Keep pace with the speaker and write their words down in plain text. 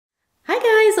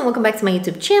and welcome back to my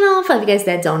YouTube channel. For all of you guys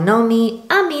that don't know me,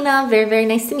 I'm Mina. Very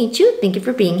nice to meet you. Thank you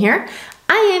for being here.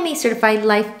 I am a certified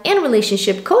life and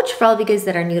relationship coach for all of you guys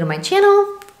that are new to my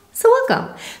channel. So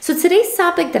welcome. So today's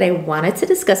topic that I wanted to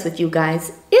discuss with you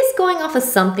guys is going off of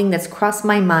something that's crossed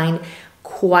my mind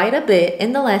quite a bit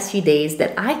in the last few days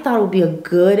that I thought would be a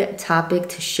good topic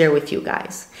to share with you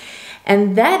guys.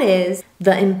 And that is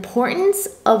the importance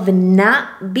of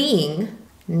not being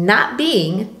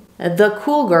the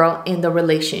cool girl in the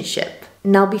relationship.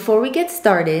 Now, before we get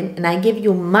started and I give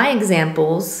you my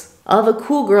examples of a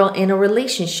cool girl in a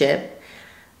relationship,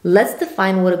 let's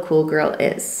define what a cool girl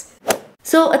is.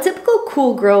 So a typical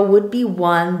cool girl would be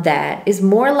one that is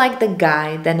more like the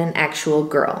guy than an actual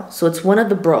girl. So it's one of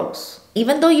the bros.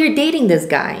 Even though you're dating this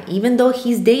guy, even though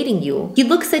he's dating you, he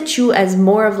looks at you as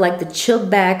more of like the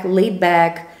chilled back, laid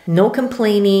back, no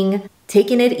complaining,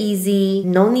 taking it easy,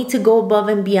 no need to go above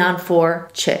and beyond for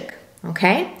chick,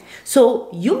 okay? So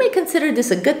you may consider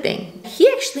this a good thing. He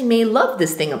actually may love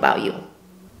this thing about you.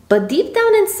 But deep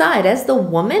down inside, as the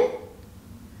woman,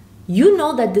 you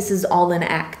know that this is all an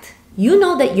act. You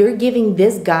know that you're giving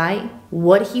this guy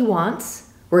what he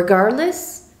wants,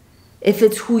 regardless if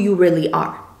it's who you really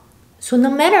are. So no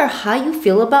matter how you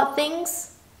feel about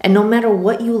things, and no matter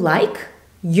what you like,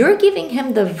 you're giving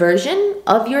him the version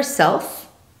of yourself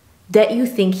that you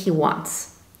think he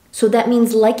wants. So that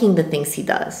means liking the things he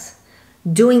does,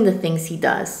 doing the things he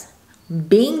does,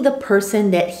 being the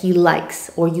person that he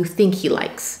likes or you think he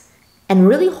likes, and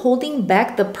really holding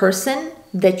back the person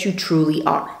that you truly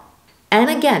are. And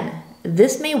again,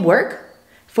 this may work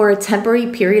for a temporary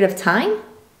period of time,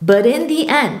 but in the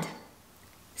end,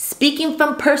 speaking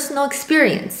from personal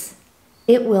experience,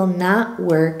 it will not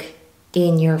work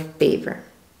in your favor.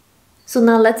 So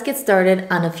now let's get started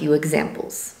on a few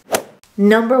examples.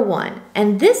 Number one,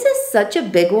 and this is such a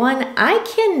big one, I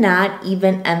cannot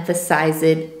even emphasize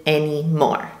it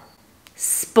anymore.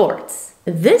 Sports.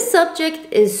 This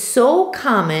subject is so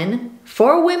common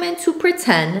for women to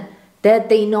pretend that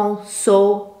they know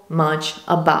so much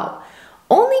about,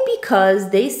 only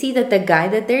because they see that the guy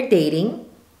that they're dating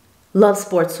loves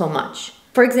sports so much.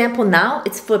 For example, now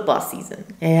it's football season.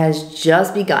 It has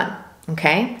just begun,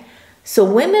 okay? So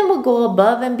women will go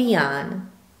above and beyond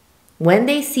when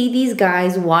they see these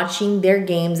guys watching their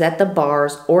games at the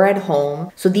bars or at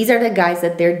home. So these are the guys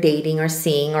that they're dating or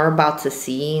seeing or about to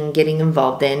see and getting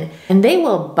involved in. And they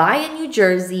will buy a new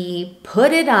jersey,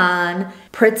 put it on,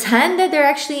 pretend that they're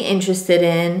actually interested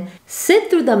in, sit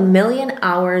through the million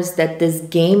hours that this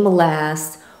game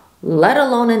lasts, let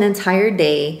alone an entire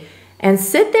day, and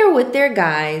sit there with their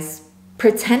guys,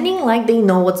 pretending like they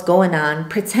know what's going on,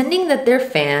 pretending that they're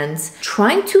fans,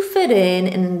 trying to fit in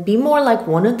and be more like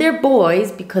one of their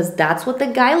boys because that's what the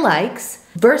guy likes,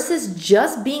 versus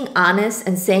just being honest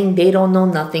and saying they don't know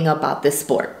nothing about this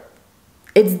sport.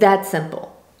 It's that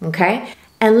simple, okay?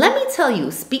 And let me tell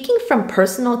you, speaking from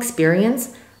personal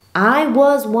experience, I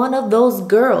was one of those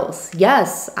girls.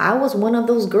 Yes, I was one of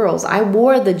those girls. I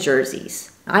wore the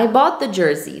jerseys. I bought the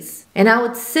jerseys. And I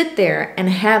would sit there and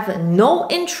have no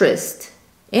interest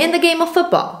in the game of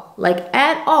football, like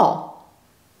at all.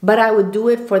 But I would do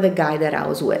it for the guy that I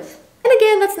was with. And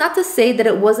again, that's not to say that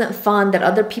it wasn't fun, that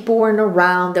other people weren't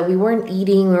around, that we weren't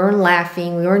eating, we weren't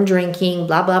laughing, we weren't drinking,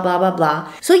 blah, blah, blah, blah,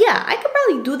 blah. So yeah, I could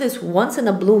probably do this once in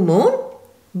a blue moon.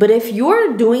 But if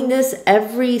you're doing this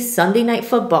every Sunday night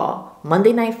football,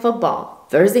 Monday night football,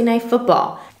 Thursday night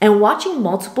football, and watching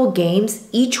multiple games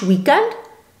each weekend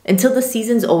until the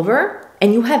season's over,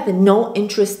 and you have no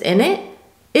interest in it,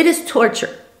 it is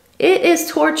torture. It is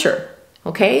torture,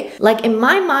 okay? Like in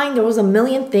my mind, there was a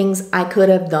million things I could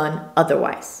have done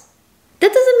otherwise.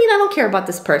 That doesn't mean I don't care about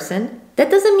this person. That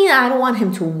doesn't mean I don't want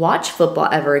him to watch football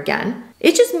ever again.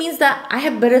 It just means that I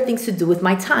have better things to do with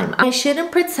my time. I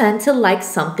shouldn't pretend to like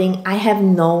something I have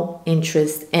no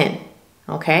interest in,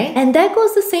 okay? And that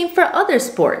goes the same for other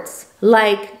sports.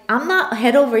 Like, I'm not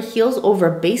head over heels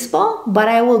over baseball, but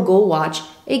I will go watch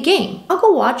a game. I'll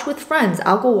go watch with friends.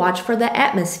 I'll go watch for the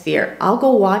atmosphere. I'll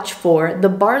go watch for the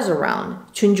bars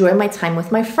around to enjoy my time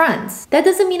with my friends. That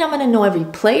doesn't mean I'm gonna know every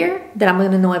player, that I'm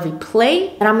gonna know every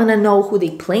play, that I'm gonna know who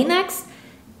they play next.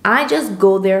 I just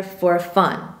go there for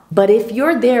fun. But if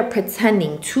you're there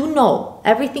pretending to know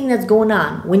everything that's going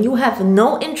on when you have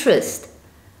no interest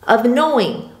of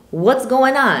knowing what's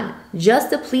going on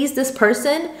just to please this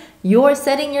person, you're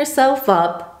setting yourself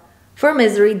up for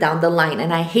misery down the line.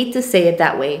 And I hate to say it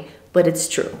that way, but it's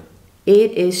true.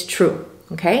 It is true,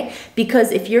 okay?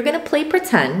 Because if you're gonna play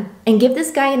pretend and give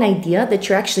this guy an idea that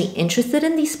you're actually interested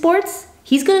in these sports,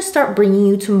 he's gonna start bringing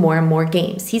you to more and more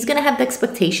games. He's gonna have the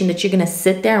expectation that you're gonna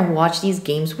sit there and watch these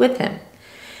games with him.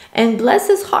 And bless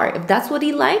his heart, if that's what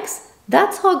he likes,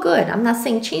 that's all good. I'm not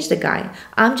saying change the guy.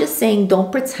 I'm just saying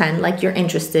don't pretend like you're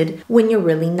interested when you're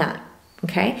really not.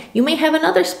 Okay? You may have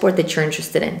another sport that you're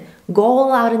interested in. Go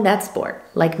all out in that sport.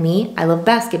 Like me, I love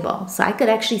basketball. So I could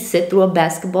actually sit through a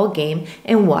basketball game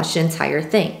and watch the entire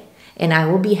thing. And I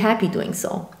will be happy doing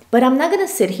so. But I'm not going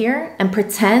to sit here and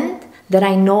pretend that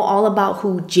I know all about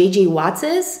who JJ Watts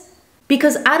is,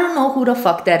 because I don't know who the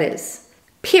fuck that is.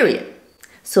 Period.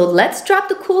 So let's drop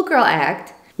the cool girl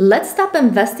act. Let's stop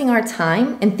investing our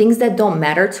time in things that don't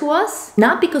matter to us,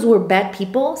 not because we're bad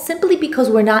people, simply because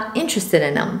we're not interested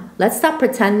in them. Let's stop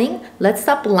pretending, let's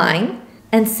stop lying,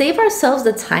 and save ourselves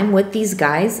the time with these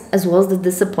guys as well as the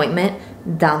disappointment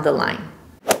down the line.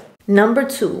 Number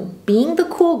 2, being the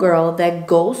cool girl that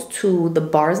goes to the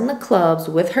bars and the clubs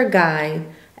with her guy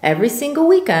every single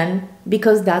weekend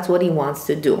because that's what he wants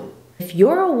to do. If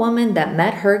you're a woman that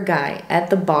met her guy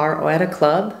at the bar or at a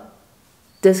club,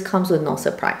 this comes with no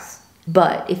surprise.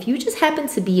 But if you just happen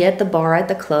to be at the bar at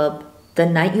the club the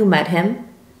night you met him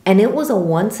and it was a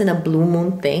once in a blue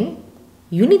moon thing,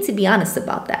 you need to be honest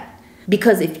about that.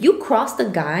 Because if you cross the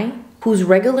guy whose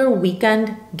regular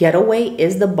weekend getaway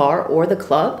is the bar or the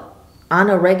club on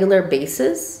a regular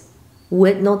basis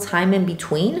with no time in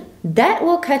between, that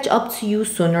will catch up to you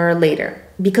sooner or later.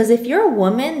 Because if you're a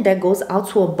woman that goes out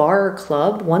to a bar or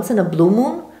club once in a blue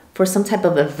moon for some type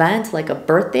of event like a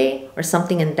birthday or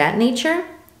something in that nature,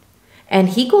 and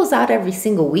he goes out every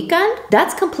single weekend,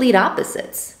 that's complete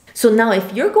opposites. So now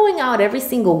if you're going out every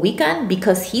single weekend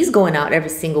because he's going out every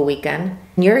single weekend,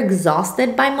 and you're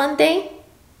exhausted by Monday,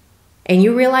 and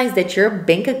you realize that your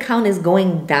bank account is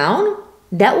going down,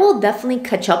 that will definitely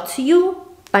catch up to you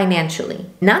financially,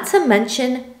 not to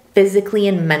mention physically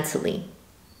and mentally.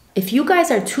 If you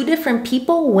guys are two different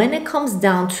people when it comes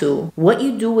down to what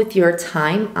you do with your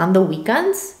time on the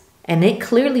weekends, and it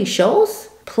clearly shows,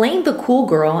 playing the cool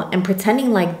girl and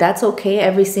pretending like that's okay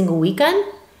every single weekend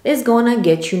is gonna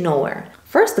get you nowhere.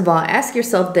 First of all, ask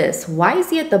yourself this: why is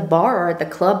he at the bar or at the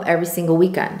club every single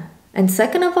weekend? And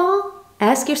second of all,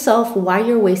 ask yourself why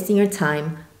you're wasting your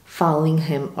time following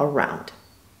him around.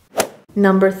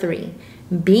 Number 3,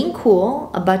 being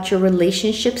cool about your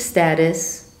relationship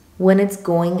status when it's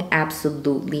going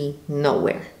absolutely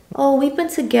nowhere. Oh, we've been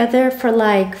together for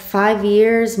like 5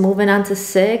 years, moving on to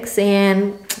 6,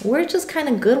 and we're just kind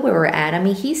of good where we're at. I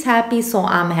mean, he's happy, so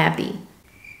I'm happy.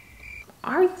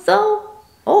 Are you though?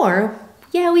 Or,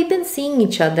 yeah, we've been seeing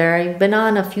each other. I've been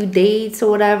on a few dates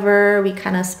or whatever. We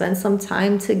kind of spent some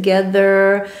time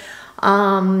together.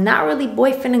 Not really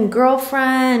boyfriend and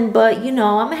girlfriend, but you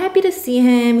know, I'm happy to see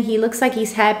him. He looks like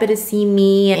he's happy to see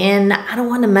me, and I don't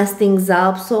want to mess things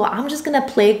up, so I'm just gonna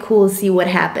play it cool and see what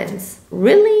happens.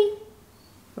 Really?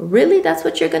 Really, that's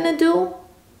what you're gonna do?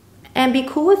 And be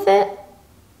cool with it?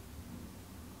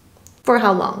 For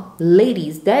how long?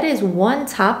 Ladies, that is one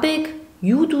topic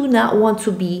you do not want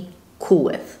to be cool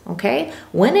with, okay?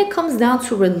 When it comes down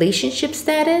to relationship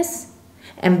status,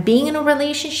 and being in a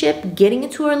relationship, getting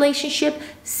into a relationship,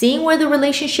 seeing where the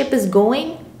relationship is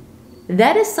going,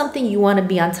 that is something you want to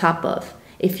be on top of.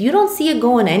 If you don't see it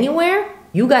going anywhere,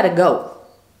 you got to go.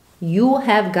 You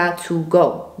have got to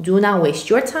go. Do not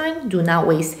waste your time. Do not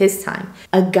waste his time.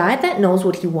 A guy that knows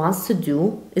what he wants to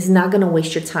do is not going to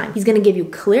waste your time. He's going to give you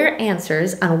clear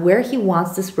answers on where he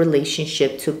wants this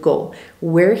relationship to go,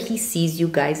 where he sees you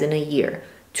guys in a year,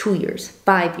 2 years,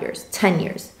 5 years, 10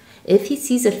 years. If he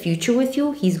sees a future with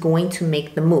you, he's going to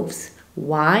make the moves.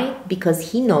 Why?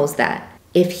 Because he knows that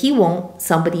if he won't,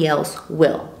 somebody else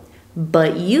will.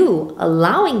 But you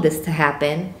allowing this to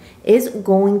happen is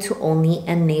going to only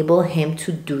enable him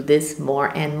to do this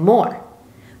more and more.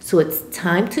 So it's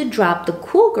time to drop the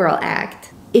cool girl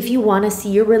act if you want to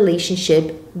see your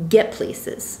relationship get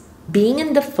places. Being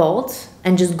in default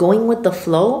and just going with the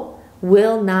flow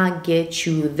will not get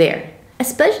you there.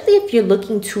 Especially if you're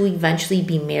looking to eventually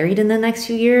be married in the next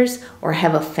few years, or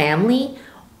have a family,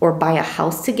 or buy a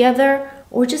house together,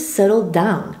 or just settle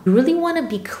down. You really want to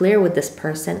be clear with this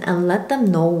person and let them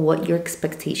know what your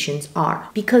expectations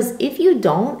are. Because if you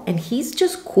don't, and he's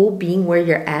just cool being where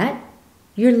you're at,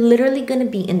 you're literally going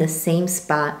to be in the same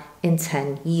spot in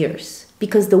 10 years.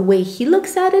 Because the way he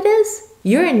looks at it is,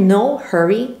 you're in no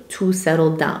hurry to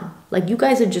settle down. Like, you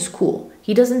guys are just cool.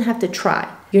 He doesn't have to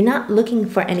try. You're not looking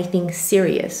for anything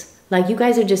serious. Like, you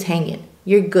guys are just hanging.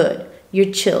 You're good.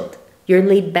 You're chilled. You're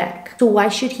laid back. So why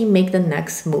should he make the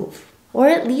next move? Or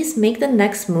at least make the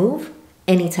next move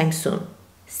anytime soon.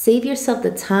 Save yourself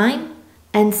the time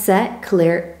and set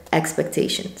clear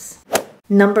expectations.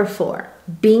 Number 4,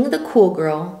 being the cool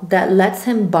girl that lets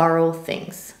him borrow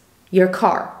things. Your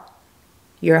car,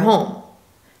 your home,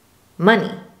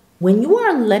 money, When you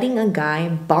are letting a guy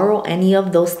borrow any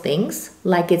of those things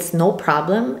like it's no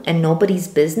problem and nobody's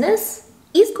business,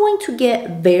 he's going to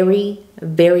get very,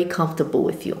 very comfortable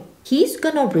with you. He's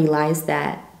gonna realize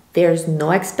that there's no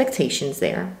expectations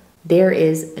there, there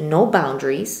is no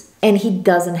boundaries, and he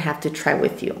doesn't have to try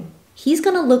with you. He's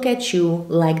gonna look at you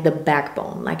like the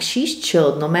backbone, like she's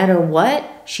chilled. No matter what,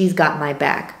 she's got my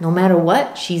back. No matter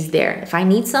what, she's there. If I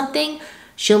need something,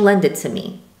 she'll lend it to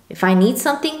me. If I need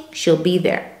something, she'll be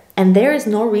there. And there is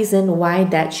no reason why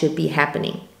that should be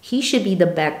happening. He should be the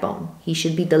backbone. He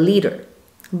should be the leader.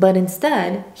 But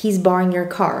instead, he's borrowing your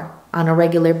car on a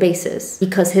regular basis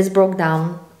because his broke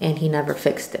down and he never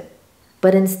fixed it.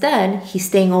 But instead, he's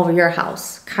staying over your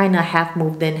house, kind of half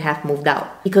moved in, half moved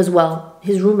out. Because, well,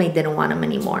 his roommate didn't want him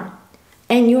anymore.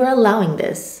 And you're allowing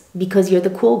this because you're the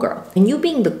cool girl. And you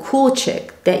being the cool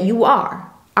chick that you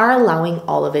are allowing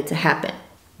all of it to happen.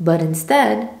 But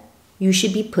instead, you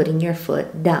should be putting your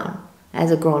foot down.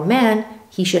 As a grown man,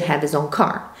 he should have his own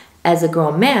car. As a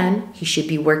grown man, he should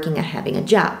be working and having a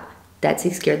job. That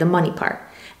takes care of the money part.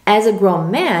 As a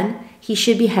grown man, he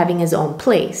should be having his own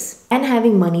place and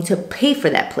having money to pay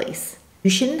for that place. You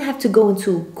shouldn't have to go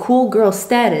into cool girl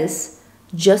status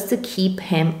just to keep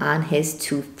him on his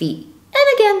 2 feet.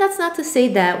 And again, that's not to say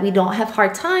that we don't have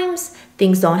hard times,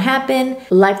 things don't happen,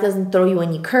 life doesn't throw you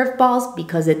any curveballs,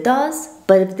 because it does.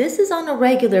 But if this is on a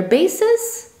regular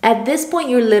basis, at this point,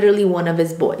 you're literally one of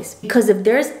his boys. Because if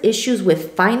there's issues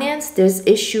with finance, there's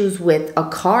issues with a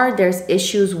car, there's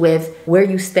issues with where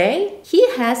you stay, he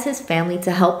has his family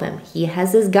to help him. He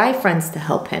has his guy friends to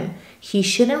help him. He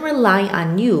shouldn't rely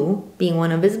on you, being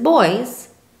one of his boys,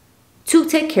 to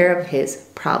take care of his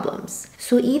problems.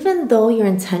 So even though your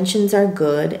intentions are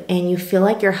good and you feel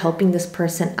like you're helping this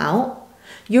person out,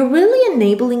 you're really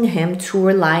enabling him to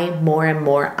rely more and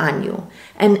more on you.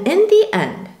 And in the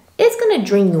end, it's gonna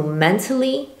drain you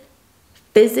mentally,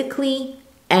 physically,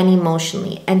 and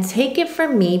emotionally. And take it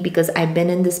from me, because I've been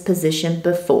in this position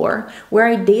before where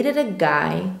I dated a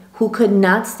guy who could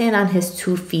not stand on his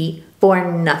 2 feet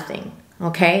for nothing.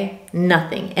 Okay?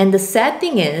 Nothing. And the sad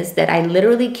thing is that I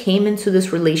literally came into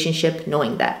this relationship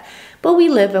knowing that. But we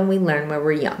live and we learn when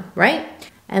we're young, right?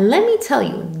 And let me tell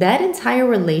you, that entire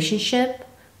relationship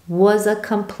was a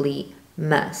complete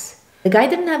mess. The guy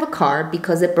didn't have a car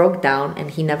because it broke down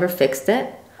and he never fixed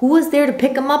it. Who was there to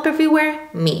pick him up everywhere?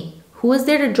 Me. Who was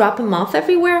there to drop him off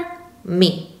everywhere?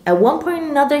 Me. At one point or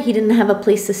another, he didn't have a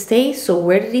place to stay, so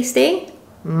where did he stay?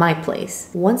 My place.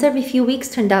 Once every few weeks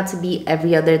turned out to be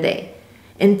every other day.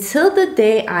 Until the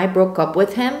day I broke up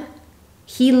with him,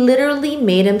 he literally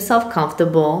made himself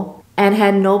comfortable and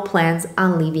had no plans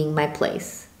on leaving my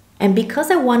place. And because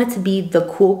I wanted to be the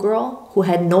cool girl who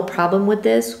had no problem with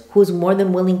this, who was more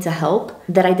than willing to help,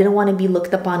 that I didn't want to be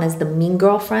looked upon as the mean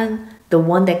girlfriend, the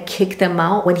one that kicked him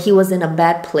out when he was in a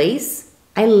bad place,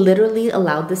 I literally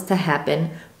allowed this to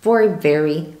happen for a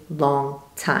very long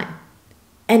time.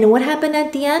 And what happened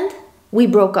at the end? We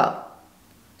broke up.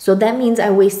 So that means I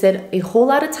wasted a whole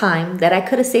lot of time that I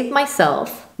could have saved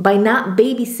myself by not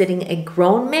babysitting a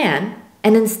grown man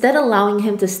and instead allowing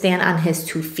him to stand on his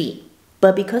 2 feet.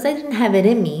 But because I didn't have it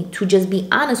in me to just be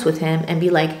honest with him and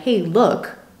be like, hey,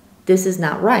 look, this is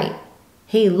not right.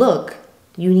 Hey, look,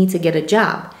 you need to get a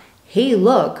job. Hey,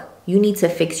 look, you need to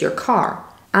fix your car.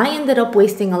 I ended up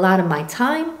wasting a lot of my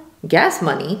time, gas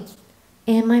money,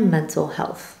 and my mental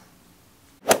health.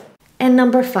 And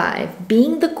number 5,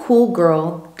 being the cool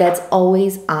girl that's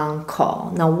always on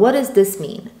call. Now, what does this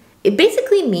mean? It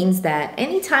basically means that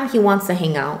anytime he wants to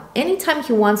hang out, anytime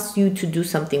he wants you to do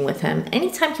something with him,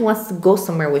 anytime he wants to go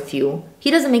somewhere with you,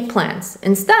 he doesn't make plans.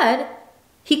 Instead,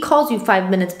 he calls you 5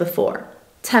 minutes before,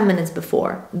 10 minutes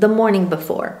before, the morning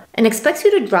before, and expects you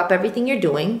to drop everything you're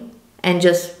doing and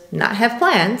just not have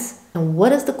plans. And what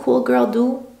does the cool girl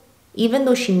do? Even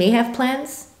though she may have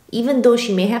plans, even though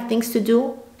she may have things to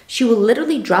do, she will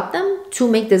literally drop them to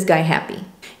make this guy happy.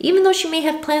 Even though she may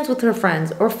have plans with her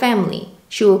friends or family,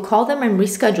 she will call them and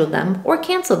reschedule them or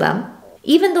cancel them.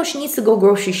 Even though she needs to go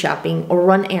grocery shopping or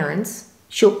run errands,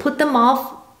 she'll put them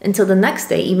off until the next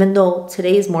day, even though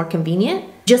today is more convenient,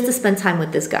 just to spend time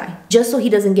with this guy, just so he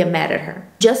doesn't get mad at her,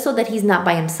 just so that he's not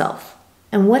by himself.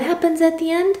 And what happens at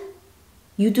the end?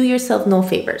 You do yourself no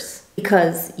favors,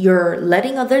 because you're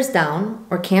letting others down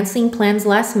or canceling plans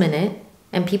last minute,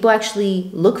 and people actually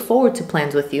look forward to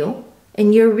plans with you,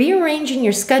 and you're rearranging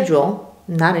your schedule,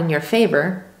 not in your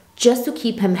favor, just to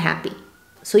keep him happy.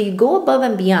 So you go above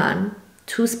and beyond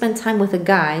to spend time with a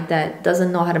guy that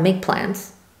doesn't know how to make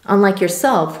plans, unlike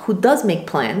yourself, who does make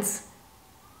plans,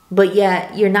 but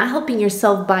yet you're not helping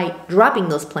yourself by dropping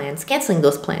those plans, canceling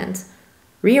those plans,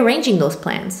 rearranging those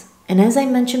plans, And as I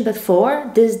mentioned before,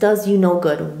 this does you no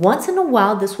good. Once in a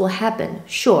while, this will happen.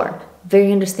 Sure,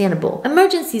 very understandable.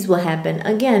 Emergencies will happen.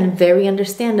 Again, very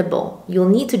understandable. You'll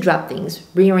need to drop things,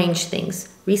 rearrange things,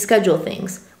 reschedule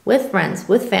things with friends,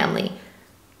 with family.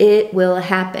 It will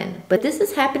happen. But this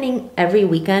is happening every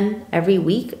weekend, every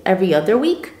week, every other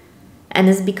week. And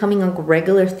is becoming a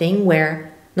regular thing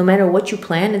where no matter what you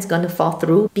plan, it's going to fall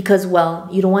through because, well,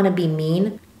 you don't want to be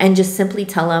mean and just simply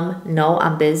tell them, no,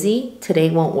 I'm busy,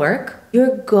 today won't work.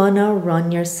 You're gonna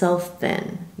run yourself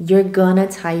thin. You're gonna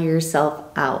tire yourself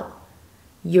out.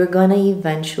 You're gonna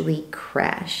eventually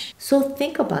crash. So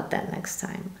think about that next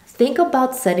time. Think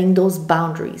about setting those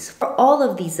boundaries for all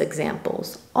of these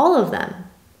examples, all of them.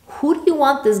 Who do you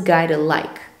want this guy to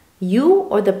like? You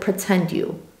or the pretend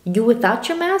you? You without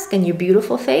your mask and your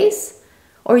beautiful face?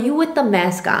 Or you with the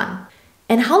mask on?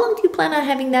 And how long do you plan on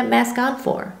having that mask on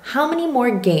for? How many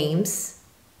more games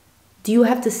do you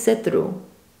have to sit through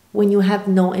when you have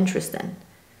no interest in?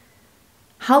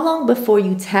 How long before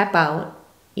you tap out,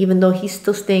 even though he's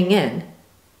still staying in,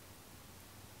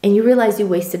 and you realize you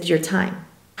wasted your time?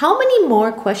 How many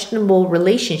more questionable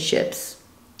relationships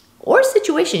or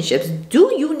situationships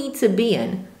do you need to be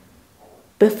in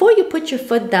before you put your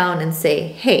foot down and say,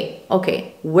 hey,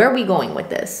 okay, where are we going with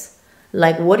this?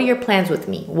 Like, what are your plans with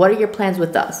me? What are your plans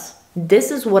with us?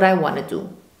 This is what I want to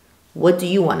do. What do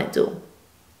you want to do?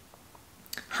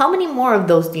 How many more of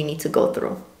those do you need to go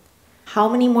through? How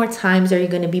many more times are you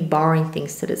going to be borrowing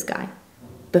things to this guy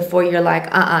before you're like,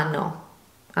 no,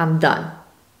 I'm done.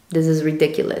 This is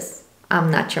ridiculous. I'm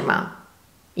not your mom.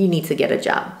 You need to get a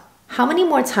job. How many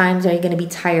more times are you going to be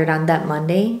tired on that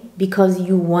Monday because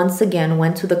you once again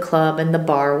went to the club and the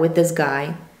bar with this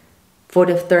guy for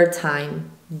the third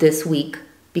time this week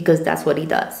because that's what he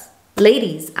does?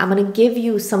 Ladies, I'm going to give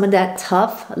you some of that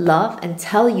tough love and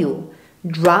tell you,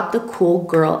 drop the cool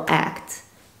girl act.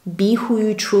 Be who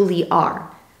you truly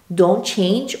are. Don't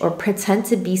change or pretend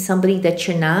to be somebody that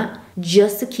you're not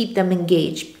just to keep them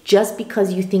engaged, just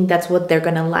because you think that's what they're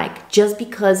going to like, just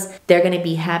because they're going to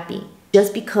be happy,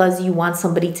 just because you want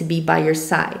somebody to be by your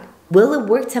side. Will it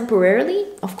work temporarily?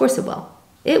 Of course it will.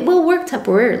 It will work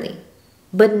temporarily,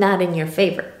 but not in your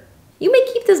favor. You may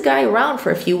keep this guy around for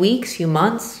a few weeks, few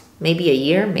months, maybe a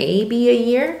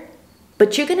year,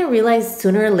 but you're going to realize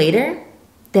sooner or later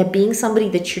that being somebody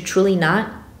that you're truly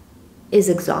not is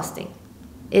exhausting,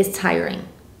 is tiring,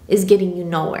 is getting you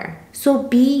nowhere. So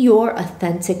be your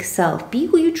authentic self. Be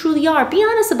who you truly are. Be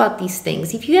honest about these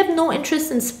things. If you have no interest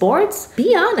in sports,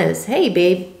 be honest. Hey,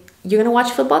 babe, you're going to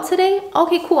watch football today?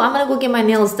 Okay, cool. I'm going to go get my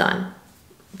nails done.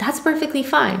 That's perfectly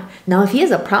fine. Now, if he has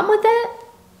a problem with that,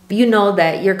 you know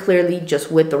that you're clearly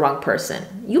just with the wrong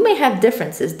person. You may have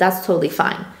differences. That's totally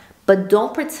fine. But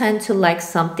don't pretend to like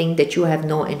something that you have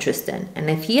no interest in. And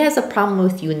if he has a problem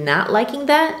with you not liking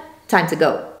that, time to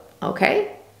go.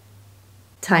 Okay?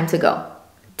 Time to go.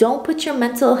 Don't put your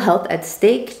mental health at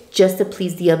stake just to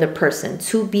please the other person,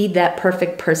 to be that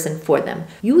perfect person for them.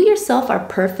 You yourself are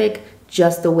perfect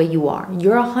just the way you are.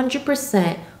 You're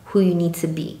 100% who you need to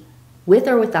be, with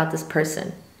or without this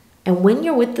person. And when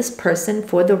you're with this person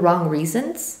for the wrong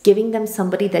reasons, giving them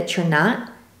somebody that you're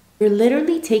not, you're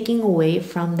literally taking away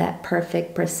from that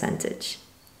perfect percentage.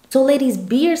 So ladies,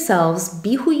 be yourselves,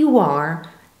 be who you are,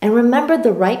 and remember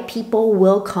the right people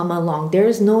will come along. There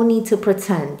is no need to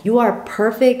pretend. You are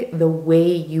perfect the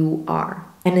way you are.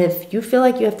 And if you feel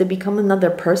like you have to become another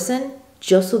person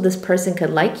just so this person could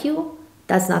like you,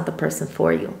 that's not the person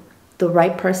for you. The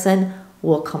right person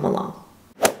will come along.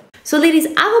 So ladies,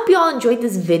 I hope you all enjoyed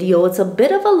this video. It's a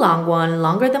bit of a long one,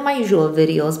 longer than my usual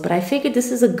videos, but I figured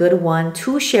this is a good one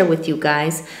to share with you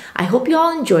guys. I hope you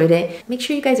all enjoyed it. Make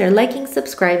sure you guys are liking,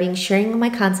 subscribing, sharing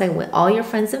my content with all your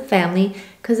friends and family,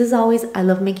 because as always, I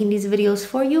love making these videos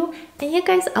for you. And yeah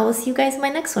guys, I will see you guys in my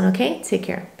next one, okay? Take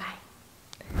care. Bye.